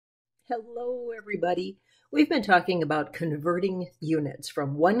Hello, everybody. We've been talking about converting units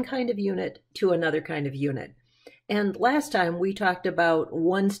from one kind of unit to another kind of unit. And last time we talked about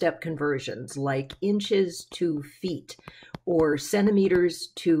one-step conversions like inches to feet or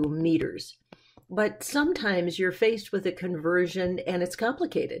centimeters to meters. But sometimes you're faced with a conversion and it's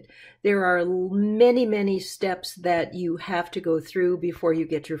complicated. There are many, many steps that you have to go through before you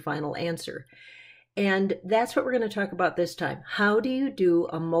get your final answer. And that's what we're going to talk about this time. How do you do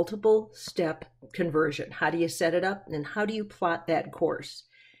a multiple step conversion? How do you set it up and how do you plot that course?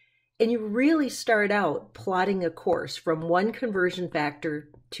 And you really start out plotting a course from one conversion factor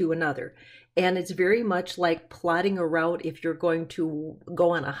to another. And it's very much like plotting a route if you're going to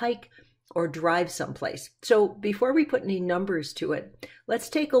go on a hike or drive someplace. So before we put any numbers to it, let's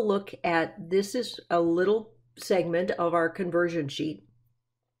take a look at, this is a little segment of our conversion sheet.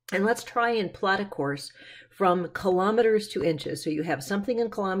 And let's try and plot a course from kilometers to inches. So you have something in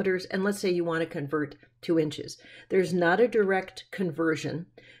kilometers, and let's say you want to convert to inches. There's not a direct conversion.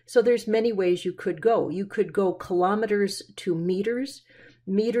 So there's many ways you could go. You could go kilometers to meters,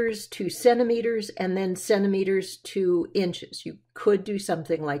 meters to centimeters, and then centimeters to inches. You could do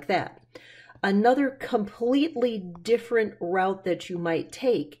something like that. Another completely different route that you might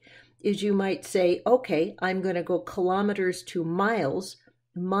take is you might say, okay, I'm going to go kilometers to miles,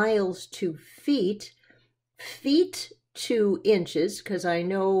 miles to feet, feet to inches, because I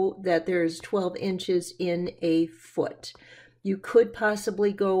know that there's 12 inches in a foot. You could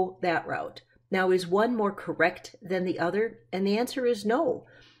possibly go that route. Now, is one more correct than the other? And the answer is no.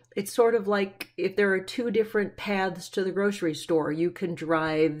 It's sort of like if there are two different paths to the grocery store, you can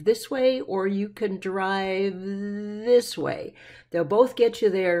drive this way or you can drive this way. They'll both get you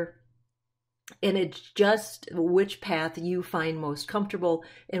there. And it's just which path you find most comfortable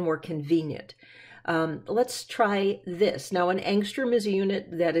and more convenient. Let's try this. Now, an angstrom is a unit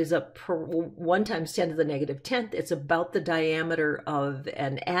that is 1 times 10 to the negative 10th. It's about the diameter of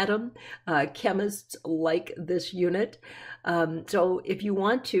an atom. Chemists like this unit. So if you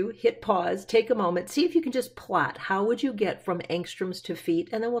want to, hit pause, take a moment, see if you can just plot. How would you get from angstroms to feet?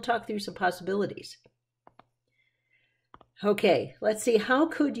 And then we'll talk through some possibilities. Okay, let's see. How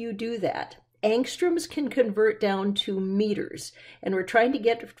could you do that? Angstroms can convert down to meters, and we're trying to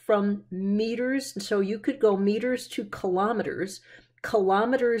get from meters, so you could go meters to kilometers,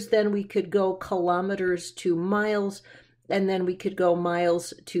 kilometers, then we could go kilometers to miles, and then we could go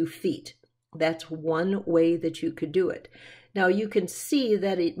miles to feet. That's one way that you could do it. Now you can see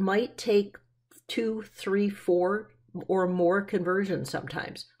that it might take 2, 3, 4 or more conversions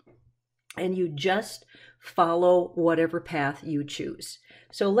sometimes, and you just follow whatever path you choose.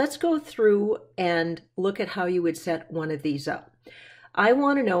 So let's go through and look at how you would set one of these up. I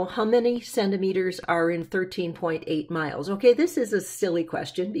want to know how many centimeters are in 13.8 miles. Okay, this is a silly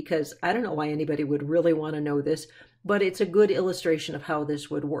question because I don't know why anybody would really want to know this, but it's a good illustration of how this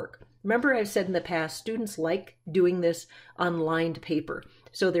would work. Remember, I've said in the past, students like doing this on lined paper.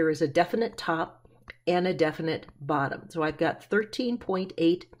 So there is a definite top and a definite bottom. So I've got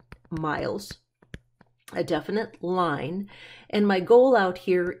 13.8 miles. A definite line, and my goal out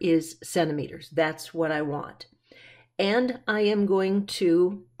here is centimeters. That's what I want. And I am going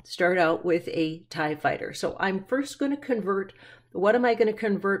to start out with a TIE fighter. So I'm first going to convert. What am I going to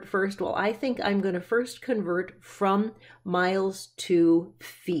convert first? Well, I think I'm going to first convert from miles to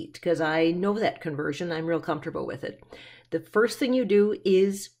feet because I know that conversion. I'm real comfortable with it. The first thing you do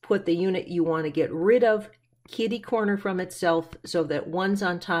is put the unit you want to get rid of kitty corner from itself so that one's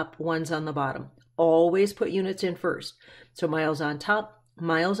on top, one's on the bottom. Always put units in first. So miles on top,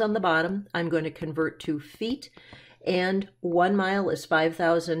 miles on the bottom. I'm going to convert to feet, and 1 mile is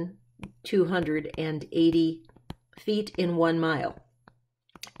 5,280 feet in 1 mile.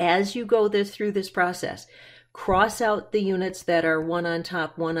 As you go through this process, cross out the units that are one on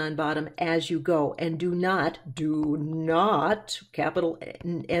top, one on bottom as you go, and do not, capital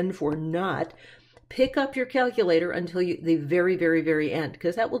N for not, pick up your calculator until the very, very, very end,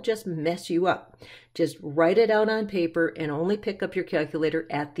 because that will just mess you up. Just write it out on paper and only pick up your calculator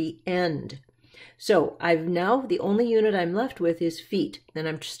at the end. So I've now, the only unit I'm left with is feet, and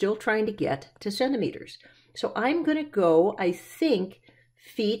I'm still trying to get to centimeters. So I'm going to go, I think,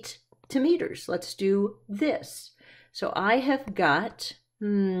 feet to meters. Let's do this. So I have got,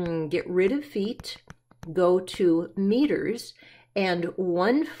 get rid of feet, go to meters, and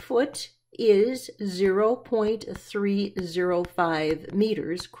 1 foot is 0.305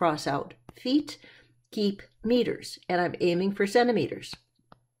 meters. Cross out feet, keep meters, and I'm aiming for centimeters.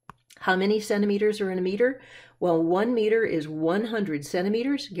 How many centimeters are in a meter? Well, 1 meter is 100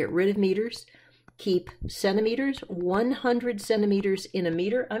 centimeters. Get rid of meters, keep centimeters, 100 centimeters in a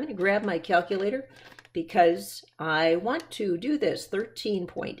meter. I'm going to grab my calculator because I want to do this.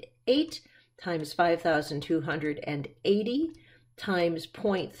 13.8 times 5,280 times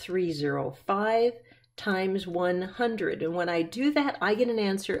 0.305 times 100. And when I do that, I get an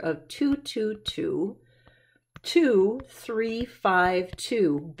answer of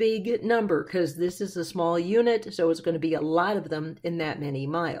 222,2352. Big number, because this is a small unit, so it's going to be a lot of them in that many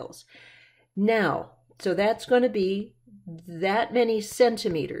miles. Now, so that's going to be that many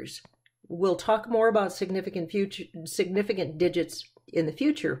centimeters. We'll talk more about significant digits in the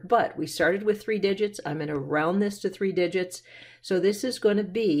future, but we started with 3 digits. I'm going to round this to 3 digits. So this is going to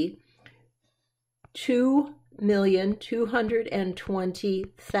be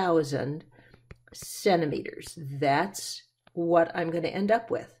 2,220,000 centimeters. That's what I'm going to end up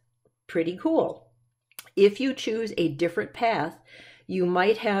with. Pretty cool. If you choose a different path, you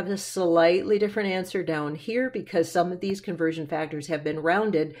might have a slightly different answer down here because some of these conversion factors have been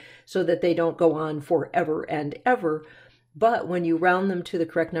rounded so that they don't go on forever and ever. But when you round them to the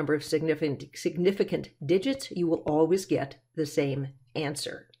correct number of significant digits, you will always get the same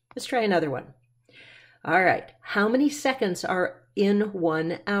answer. Let's try another one. All right, how many seconds are in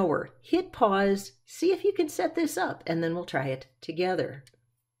 1 hour? Hit pause, see if you can set this up, and then we'll try it together.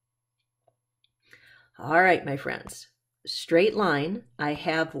 All right, my friends, straight line. I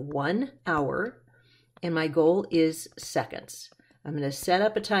have 1 hour, and my goal is seconds. I'm going to set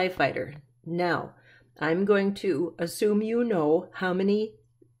up a TIE fighter. Now, I'm going to assume you know how many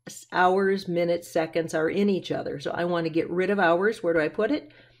hours, minutes, seconds are in each other. So I want to get rid of hours. Where do I put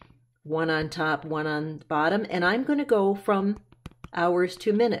it? 1 on top, 1 on the bottom. And I'm going to go from hours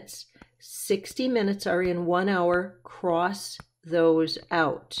to minutes. 60 minutes are in 1 hour. Cross those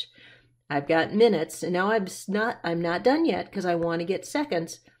out. I've got minutes, and now I'm not done yet because I want to get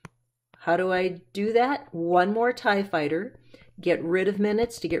seconds. How do I do that? One more TIE fighter. Get rid of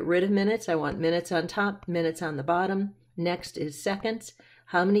minutes. To get rid of minutes, I want minutes on top, minutes on the bottom. Next is seconds.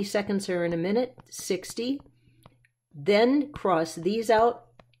 How many seconds are in a minute? 60. Then cross these out.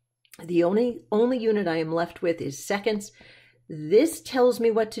 The only unit I am left with is seconds. This tells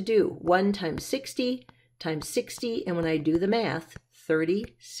me what to do. 1 times 60 times 60, and when I do the math,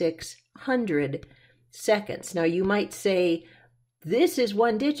 3,600 seconds. Now you might say, this is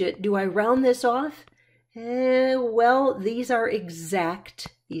 1 digit. Do I round this off? Well, these are exact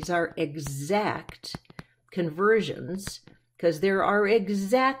conversions because there are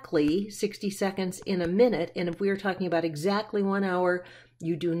exactly 60 seconds in a minute. And if we are talking about exactly 1 hour,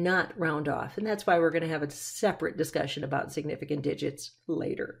 you do not round off. And that's why we're going to have a separate discussion about significant digits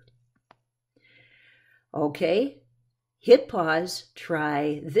later. Okay, hit pause,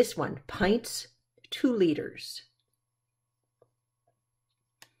 try this one, pints to liters.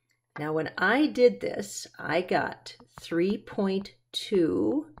 Now, when I did this, I got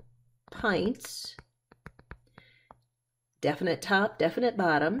 3.2 pints, definite top, definite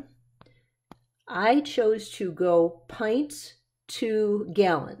bottom. I chose to go pints to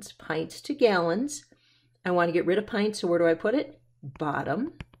gallons. Pints to gallons. I want to get rid of pints, so where do I put it?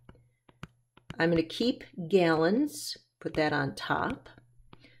 Bottom. I'm going to keep gallons, put that on top.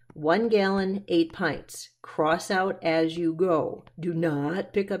 1 gallon, 8 pints. Cross out as you go. Do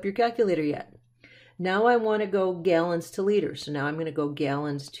not pick up your calculator yet. Now I want to go gallons to liters. So now I'm going to go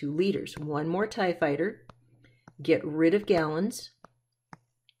gallons to liters. One more TIE fighter. Get rid of gallons.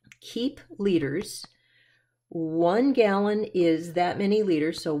 Keep liters. 1 gallon is that many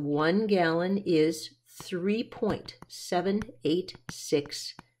liters. So 1 gallon is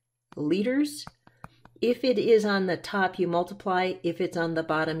 3.786 liters. If it is on the top, you multiply. If it's on the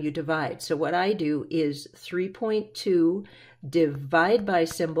bottom, you divide. So what I do is 3.2 divide by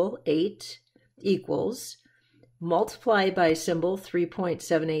symbol 8 equals, multiply by symbol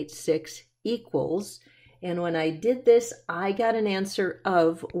 3.786 equals, and when I did this, I got an answer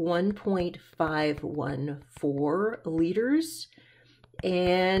of 1.514 liters.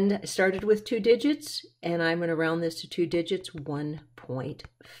 And I started with 2 digits, and I'm going to round this to 2 digits,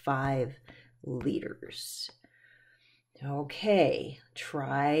 1.5 liters. Okay,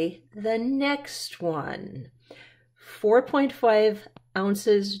 try the next one. 4.5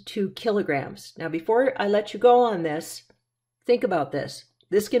 ounces to kilograms. Now, before I let you go on this, think about this.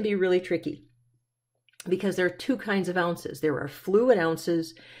 This can be really tricky because there are 2 kinds of ounces. There are fluid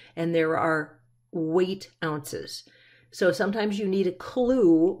ounces and there are weight ounces. So sometimes you need a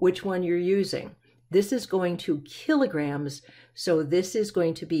clue which one you're using. This is going to kilograms, so this is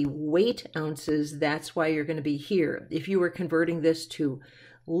going to be weight ounces. That's why you're going to be here. If you were converting this to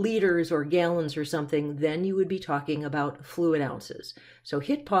liters or gallons or something, then you would be talking about fluid ounces. So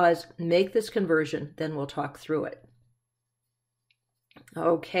hit pause, make this conversion, then we'll talk through it.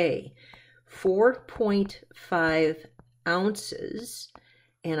 Okay, 4.5 ounces,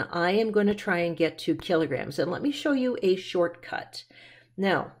 and I am going to try and get to kilograms. And let me show you a shortcut.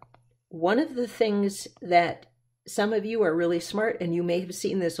 Now, one of the things that some of you are really smart, and you may have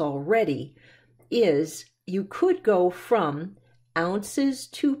seen this already, is you could go from ounces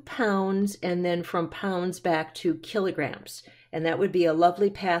to pounds and then from pounds back to kilograms. And that would be a lovely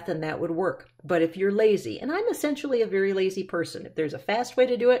path and that would work. But if you're lazy, and I'm essentially a very lazy person, if there's a fast way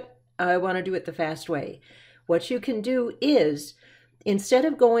to do it, I want to do it the fast way. What you can do is, instead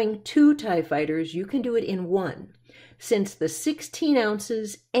of going 2 TIE fighters, you can do it in 1. Since the 16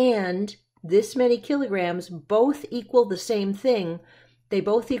 ounces and this many kilograms both equal the same thing, they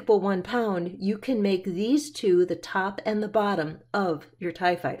both equal 1 pound, you can make these two the top and the bottom of your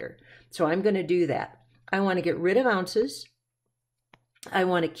TIE fighter. So I'm going to do that. I want to get rid of ounces. I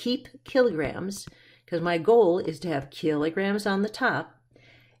want to keep kilograms because my goal is to have kilograms on the top.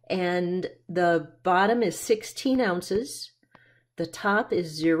 And the bottom is 16 ounces. The top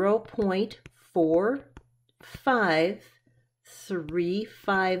is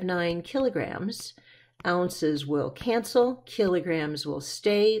 0.45359 kilograms. Ounces will cancel, kilograms will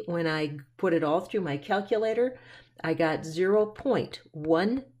stay. When I put it all through my calculator, I got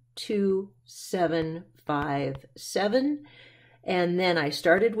 0.12757. And then I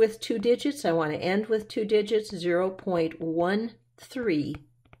started with 2 digits. I want to end with 2 digits, 0.13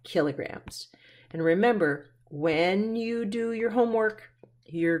 kilograms. And remember, when you do your homework,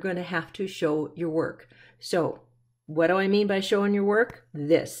 you're going to have to show your work. So what do I mean by showing your work?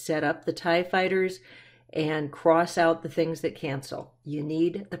 This: set up the TIE fighters and cross out the things that cancel. You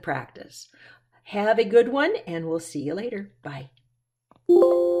need the practice. Have a good one, and we'll see you later. Bye.